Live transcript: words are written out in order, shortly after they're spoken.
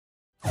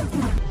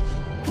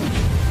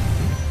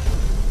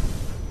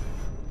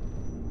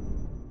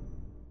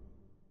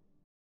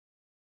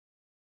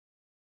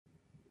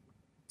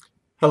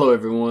Hello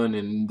everyone,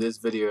 in this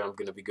video I'm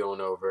going to be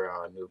going over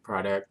our new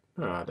product,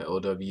 the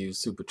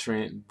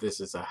OWSuperTrend. This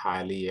is a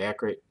highly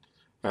accurate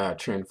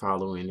trend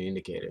following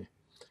indicator.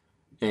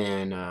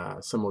 And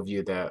some of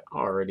you that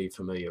are already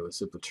familiar with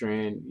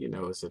SuperTrend, you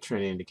know it's a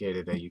trend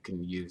indicator that you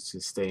can use to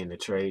stay in the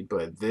trade,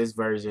 but this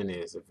version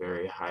is a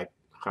very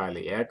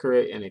highly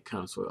accurate, and it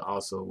comes with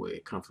also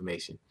with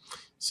confirmation.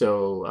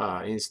 So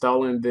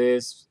installing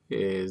this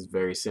is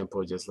very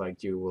simple, just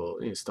like you will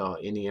install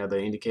any other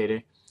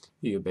indicator.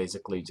 You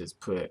basically just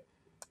put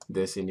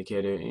this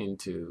indicator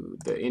into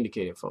the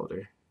indicator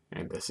folder,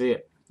 and that's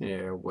it.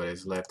 What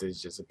is left is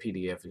just a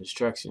PDF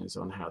instructions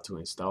on how to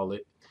install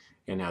it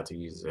and how to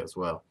use it as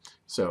well.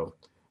 So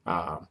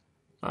uh,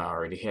 I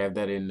already have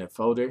that in the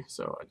folder,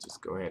 so I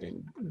just go ahead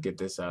and get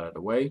this out of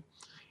the way.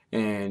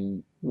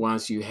 And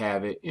once you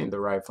have it in the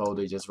right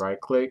folder, just right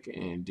click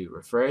and do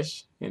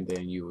refresh, and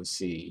then you will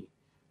see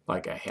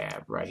like I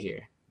have right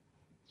here.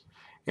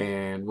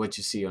 And what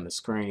you see on the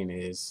screen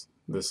is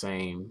the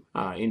same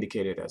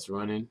indicator that's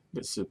running,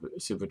 the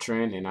super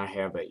trend, and I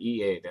have an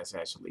EA that's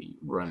actually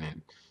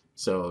running.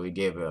 So it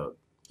gave a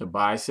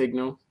buy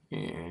signal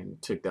and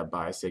took that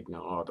buy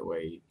signal all the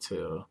way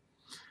to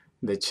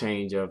the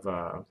change of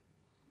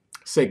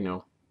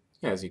signal,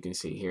 as you can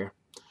see here.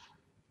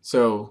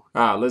 So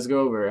let's go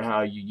over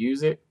how you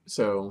use it.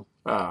 So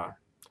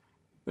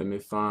let me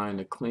find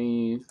a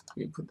clean. Let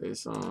me put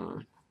this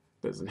on.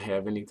 Doesn't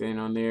have anything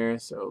on there,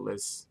 so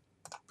let's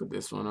put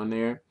this one on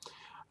there.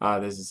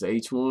 This is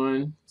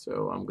H1,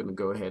 so I'm gonna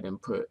go ahead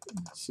and put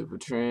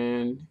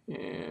SuperTrend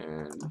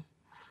and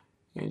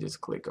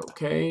just click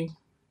OK.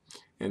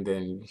 And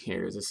then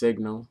here's a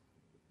signal.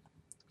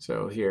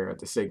 So here are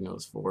the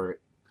signals for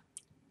it: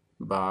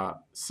 buy,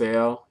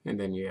 sell, and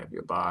then you have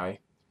your buy.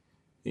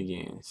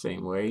 Again,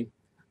 same way.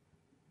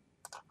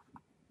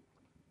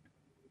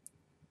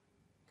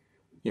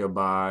 Your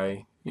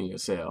buy and your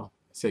sell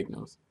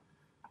signals,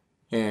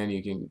 and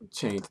you can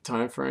change the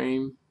time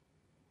frame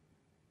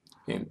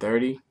in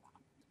 30.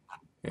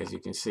 As you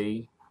can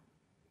see,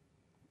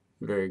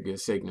 very good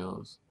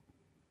signals.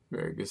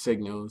 Very good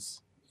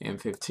signals. In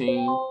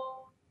 15.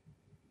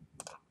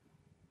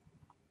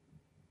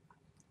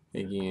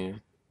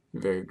 Again,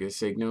 very good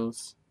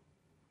signals.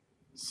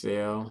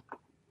 Sell,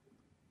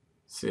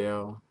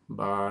 sell,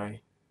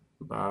 buy,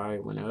 buy,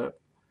 went up,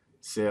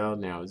 sell,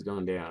 now it's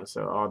going down.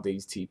 So all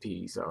these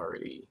TPs are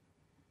already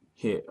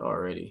hit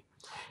already.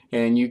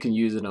 And you can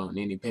use it on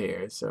any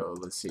pair. So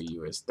let's see,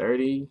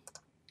 US30.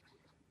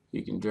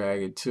 You can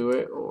drag it to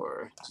it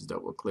or just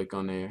double click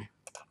on there.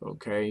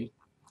 Okay.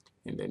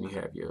 And then you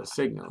have your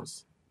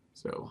signals.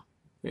 So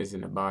it's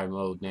in the buy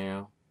mode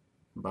now.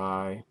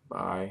 Buy,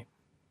 buy.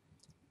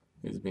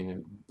 It's been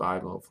in buy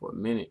mode for a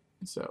minute.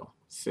 So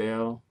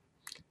sell,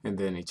 and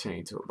then it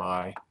changed to a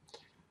buy.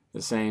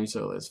 The same,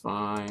 so let's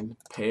find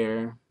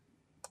pair,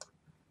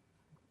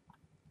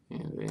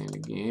 and then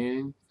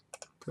again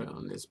put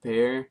on this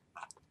pair,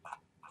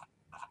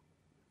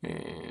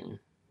 and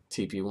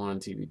TP1,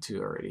 TP2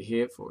 already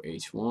hit for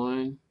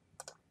H1.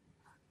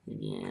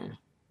 Again,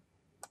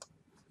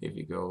 if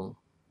you go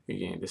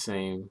again, the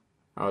same,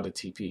 all the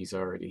TPs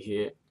already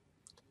hit.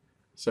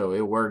 So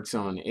it works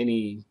on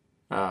any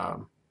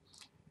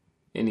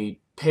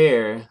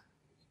pair,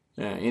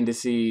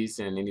 indices,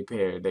 and any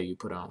pair that you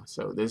put on.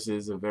 So this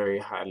is a very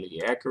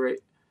highly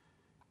accurate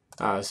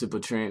super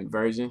trend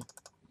version.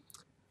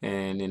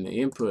 And in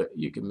the input,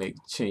 you can make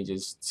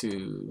changes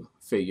to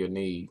fit your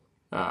need,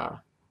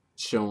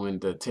 showing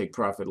the take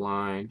profit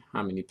line,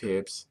 how many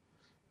pips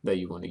that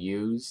you want to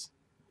use,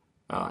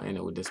 and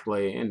it will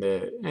display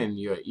in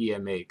your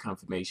EMA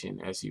confirmation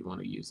as you want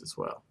to use as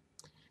well.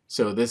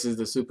 So this is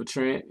the super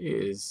trend.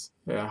 It is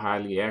a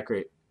highly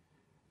accurate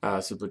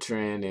super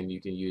trend, and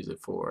you can use it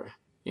for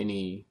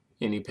any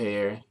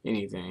pair,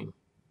 anything.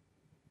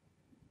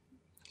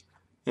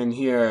 And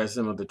here are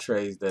some of the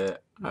trades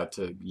that I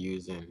took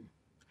using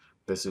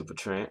the super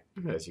trend,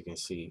 as you can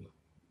see,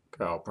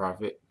 call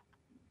profit.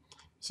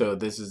 So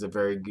this is a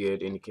very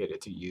good indicator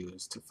to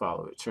use to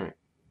follow a trend.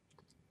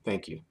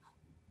 Thank you.